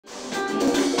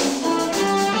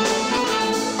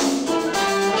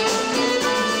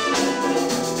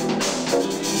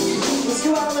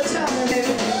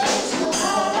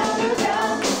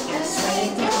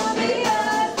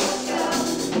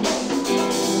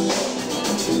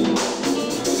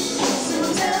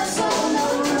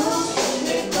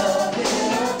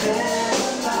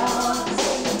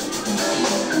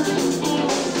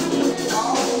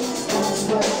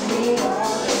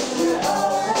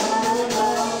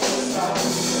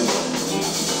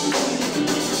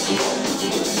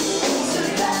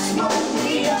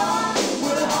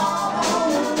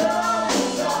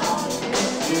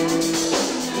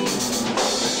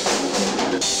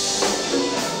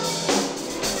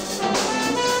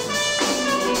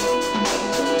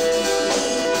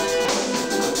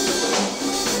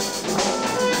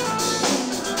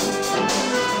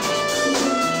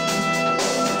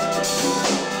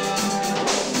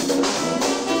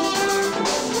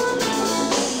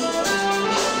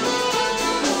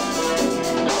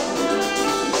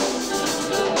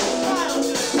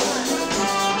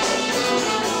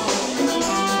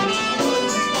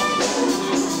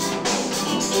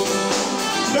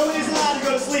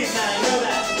go to sleep now, you know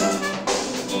that.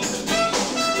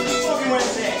 Fucking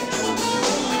Wednesday.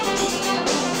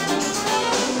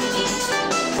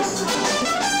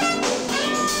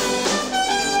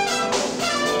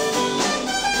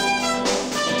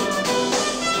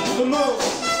 The move.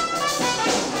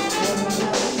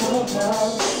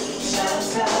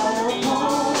 Shouts out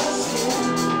upon the skin.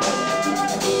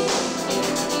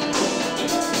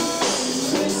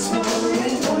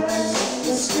 Whispering words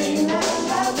that scream out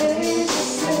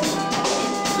outrageously.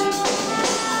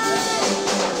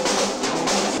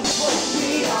 What we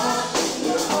are,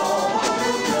 we're all one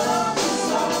of the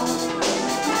song.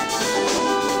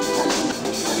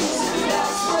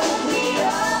 That's what we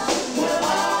are, we're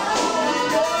all one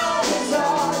of the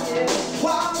song. Yeah,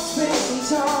 wild space and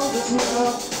time as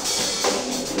well.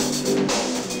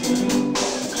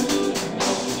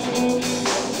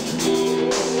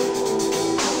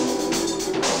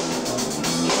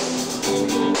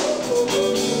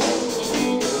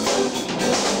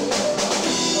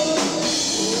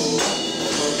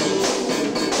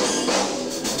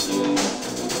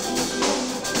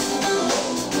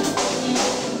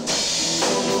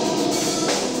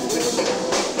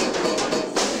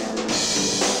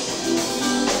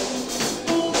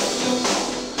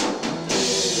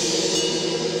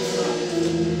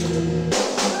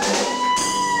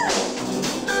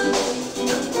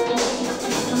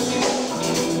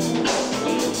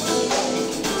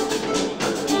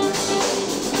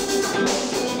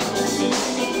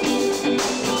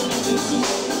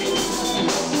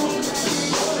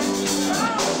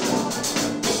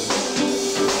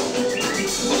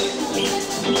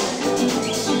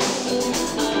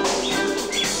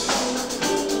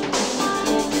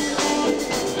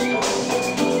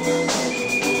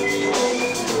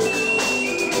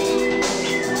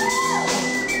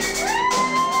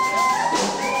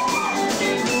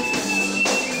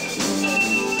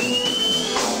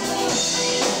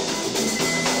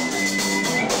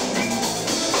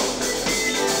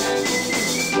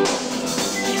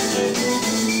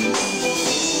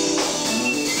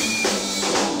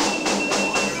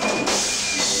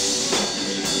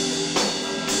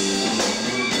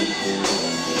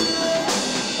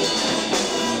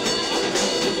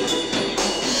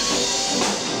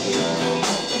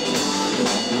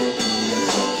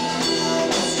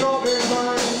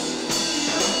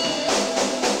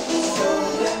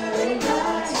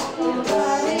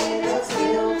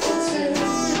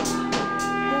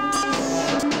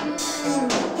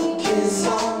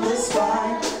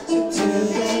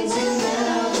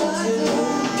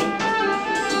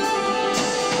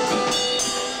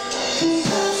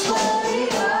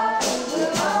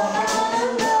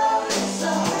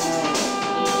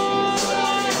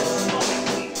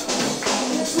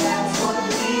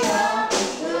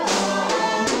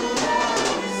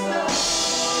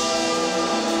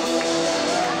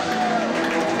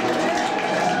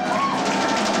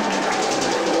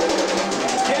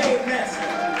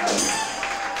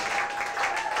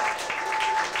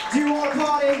 Do you want to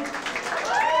party? Do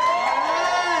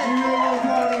you really want to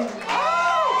party? I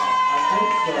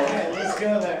think so. Okay, let's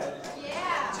go there.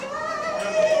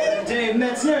 Yeah. Dave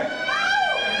Metzner.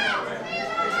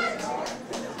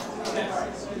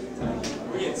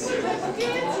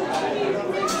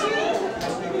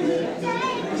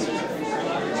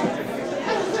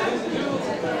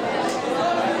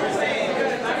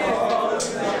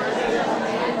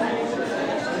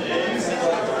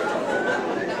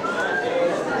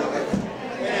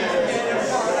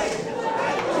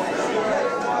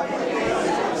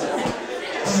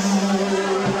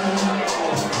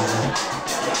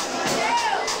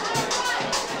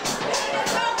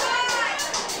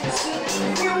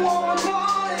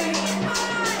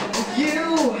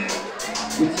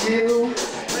 With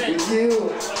you.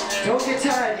 Don't get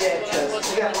tired yet,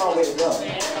 because we got a long way to go.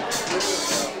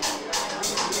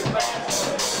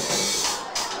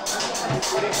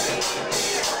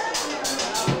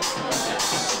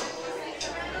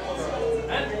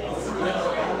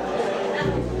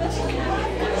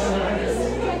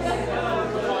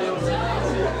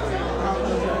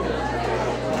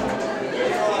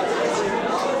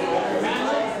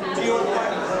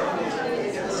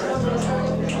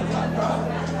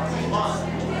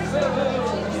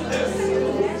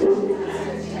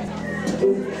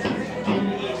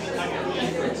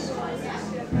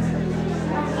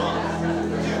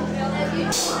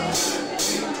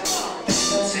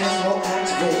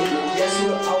 Yes,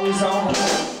 we're always on.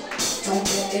 Don't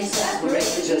get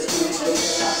exasperated, just do it straight.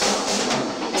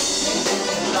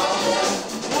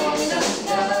 Long enough to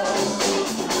know.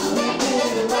 We've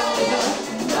been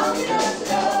long enough to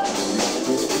know.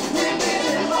 We've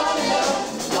been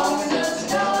long enough to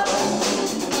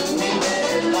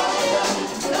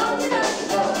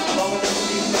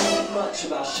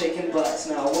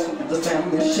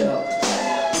on the show.